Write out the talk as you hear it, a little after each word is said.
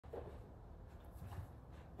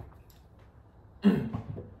Hi,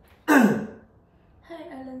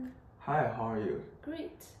 Alan. Hi, how are you?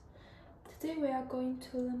 Great. Today we are going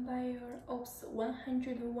to learn by your Ops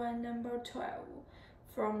 101 number 12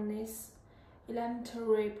 from this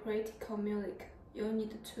elementary practical music. You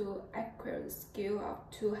need to acquire the skill of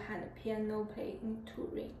two-hand piano playing in two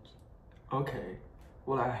range. Okay,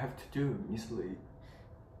 what I have to do, Miss Lee?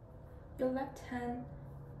 Your left hand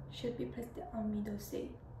should be placed on middle C.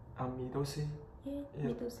 On middle C? Yeah,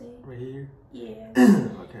 middle C. Right here? Yeah.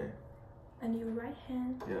 Okay. And your right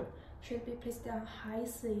hand Yeah. should be placed on high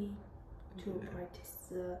C to practice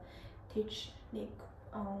the technique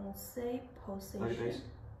on C position. Like this?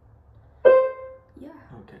 Yeah.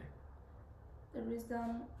 Okay. The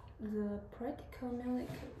reason the practical music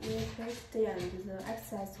we play today and the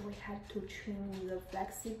exercise we have to train the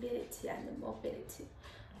flexibility and the mobility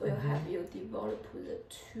will help you develop the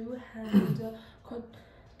two-hand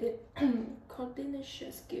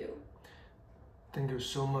coordination skill. Thank you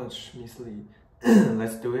so much, Miss Lee.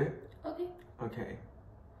 Let's do it? Okay. Okay.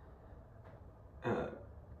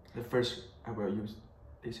 The first I will use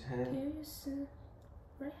this hand. Can you use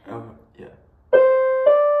right hand? Oh, yeah.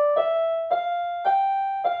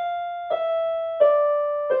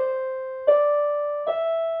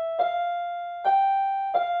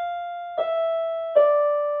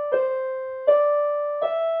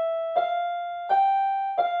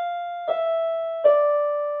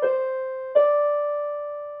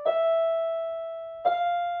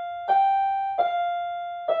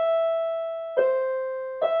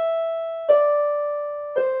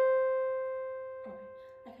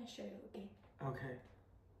 I can show you again. Okay.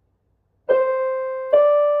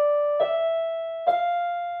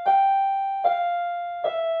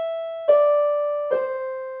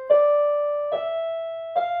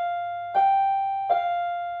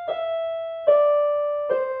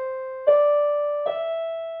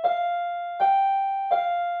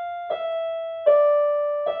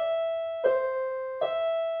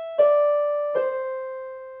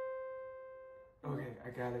 Okay, I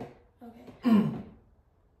got it. Okay.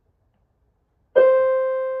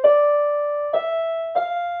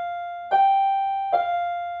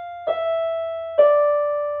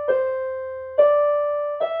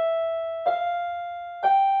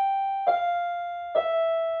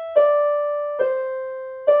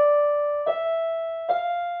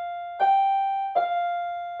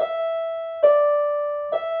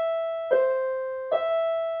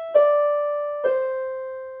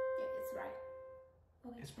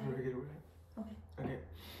 It's perfectly right. Okay. Okay.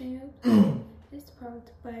 Can you play this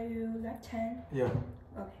part by your left hand? Yeah.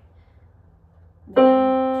 Okay. 1,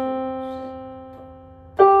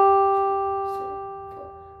 2, 3,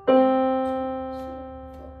 4. 1, 2, 3, 4. 1, 2, 3,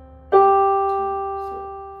 4.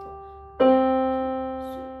 1,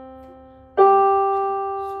 2, 3,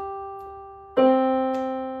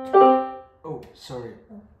 4. Oh, sorry.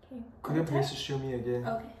 Okay. Could you please show me again?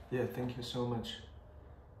 Okay. Yeah, thank you so much.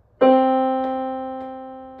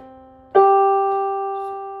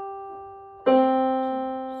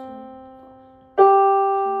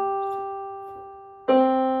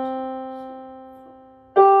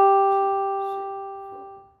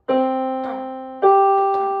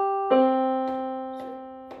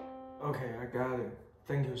 Okay, I got it.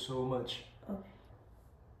 Thank you so much. Okay.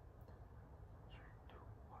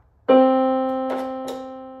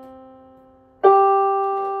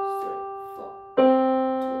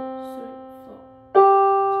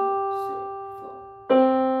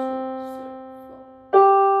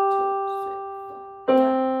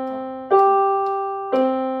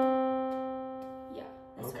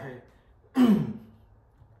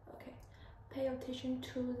 Okay. Pay attention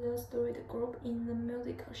to the third group in the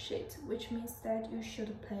musical sheet, which means that you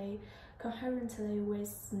should play coherently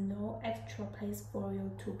with no extra place for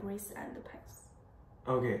you to breathe and pass.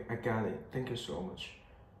 Okay, I got it. Thank you so much.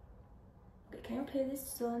 Okay, can you play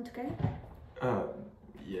this song together?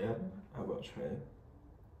 Yeah, I will try.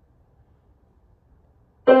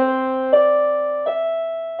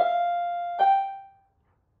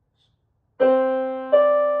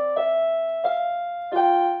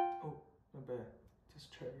 Oh, not bad.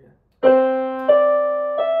 Just try again.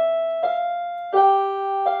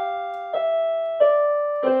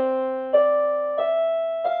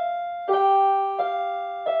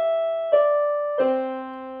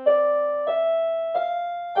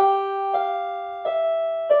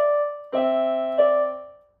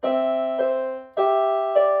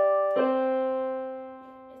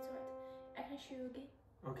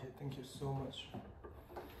 Okay, thank you so much.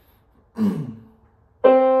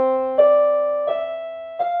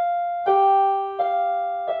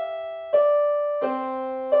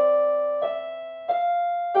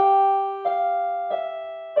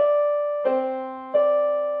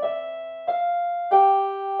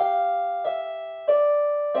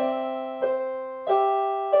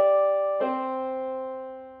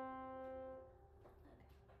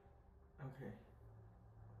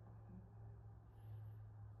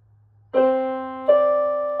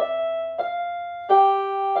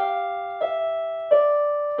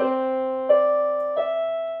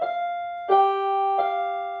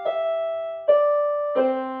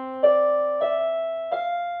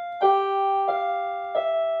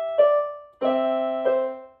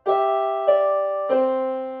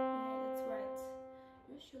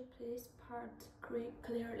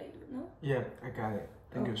 Yeah, I got it.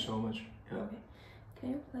 Thank you so much. Yeah. Okay. Can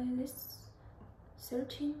you play this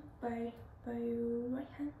 13 by your right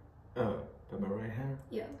hand? By my right hand.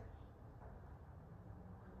 Yeah.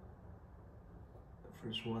 The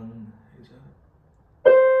first one is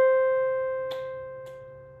a.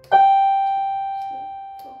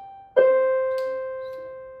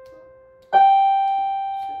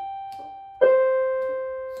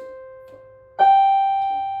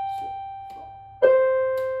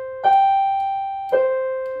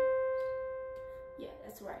 Yeah,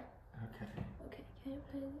 that's right. Okay. Okay, can you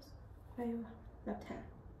play this by your left hand?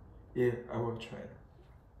 Yeah, I will try it.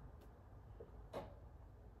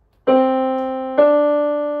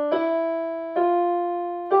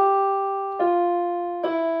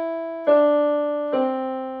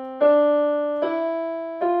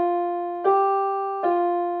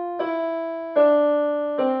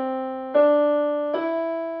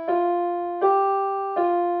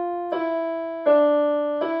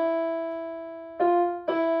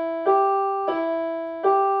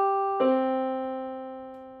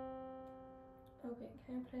 Okay,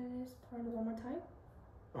 can you play this part one more time?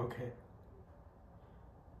 Okay.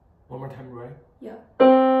 One more time, right? Yeah.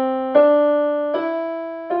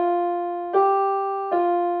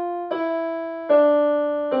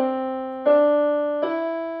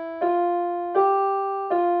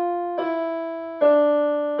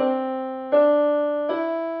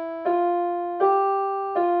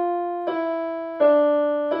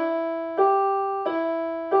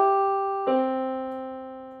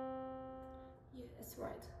 Yeah, that's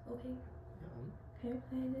right. Okay. Can you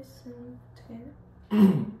play this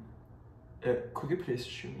together? Could you please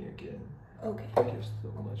show me again? Okay. Thank you so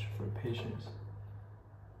much for your patience.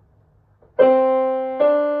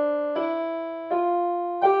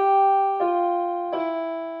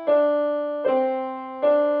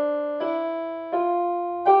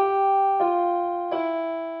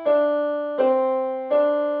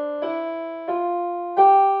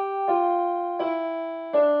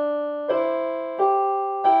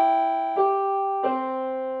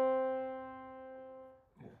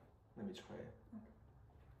 Let me try it.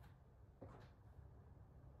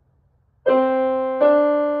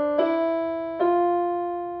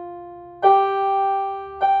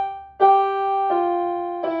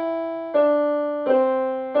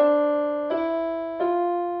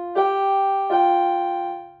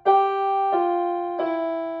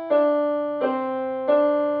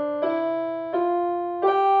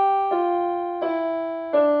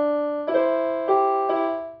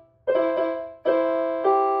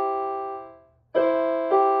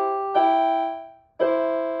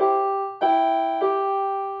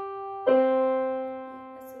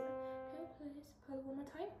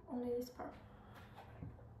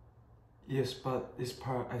 Yes, but this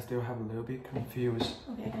part I still have a little bit confused.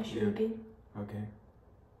 Okay, I can show you again. Okay.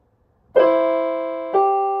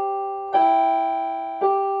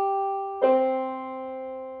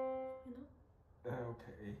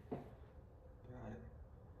 Okay. Got it.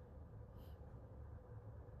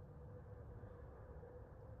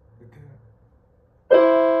 Okay.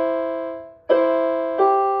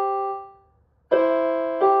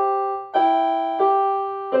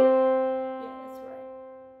 Yeah, that's right.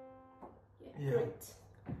 Yeah, Yeah. great.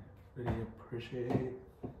 Really appreciate it.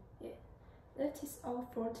 Yeah. That is all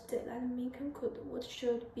for today. Let me conclude what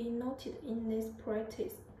should be noted in this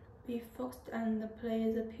practice. Be focused and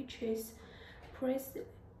play the pitches precisely.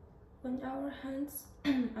 When our hands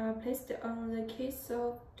are placed on the keys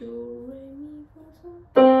of do, re, mi, fa, sol,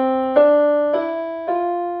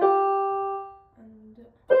 and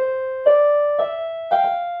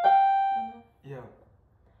Yeah.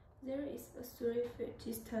 there is a 3-foot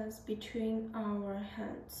distance between our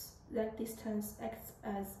hands. That distance acts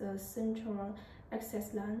as a central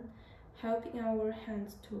access line, helping our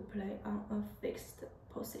hands to play on a fixed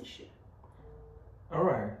position.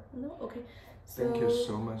 Alright. No? Okay. So Thank you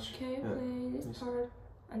so much. can you play this part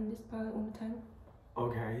and this part one more time?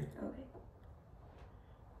 Okay. Okay.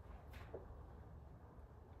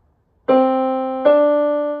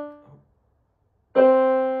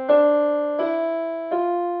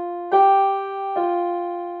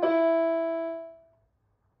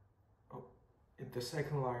 Oh, the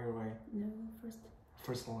second line, right? No, first.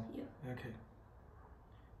 First line? Yeah. Okay.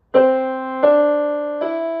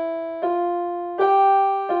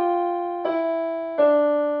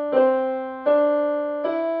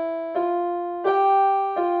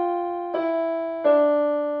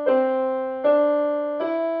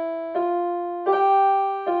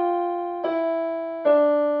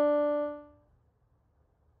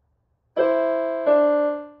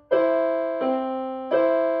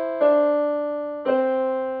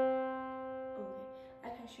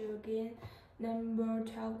 again number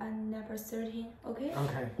 12 and number 13, okay?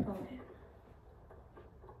 Okay. Okay.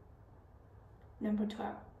 Number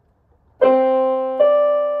 12.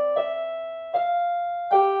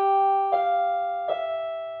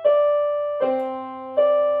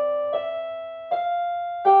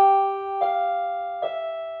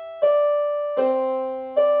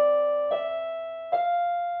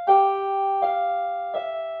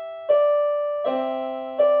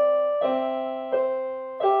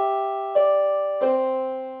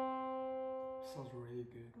 Sounds really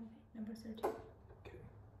good. Okay, number 13. Okay.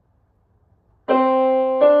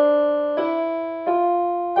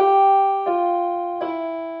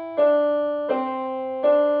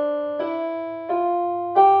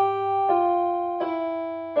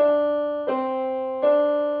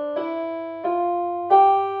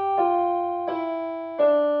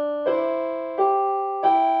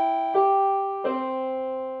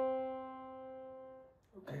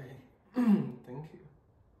 Okay. Thank you.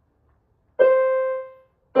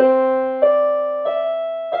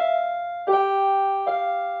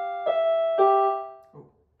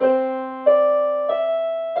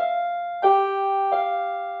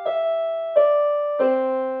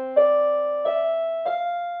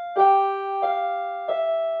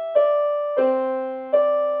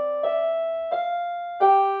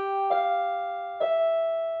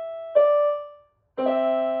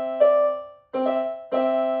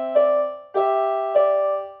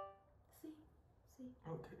 See?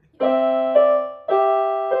 Okay.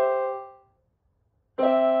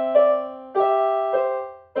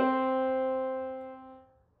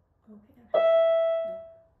 Okay, I'm sure.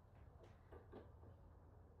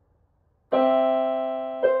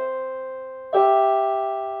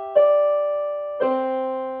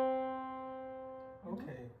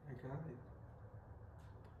 Okay, I got it.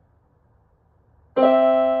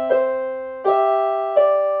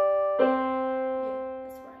 Yeah,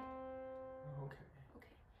 that's right. Okay.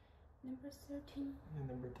 Okay. Number 13. And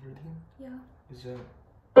number 13 Yeah. is Yeah,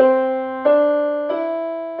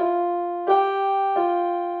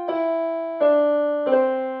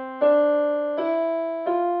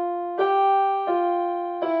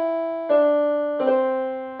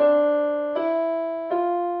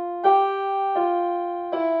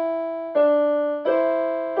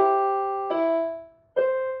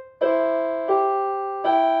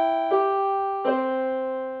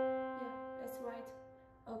 that's right.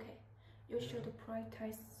 Okay. You should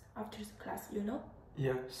practice after the class, you know?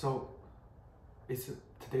 yeah, so it's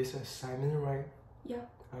today's assignment, right? Yeah.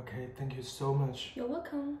 Okay, thank you so much. You're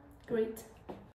welcome. Great.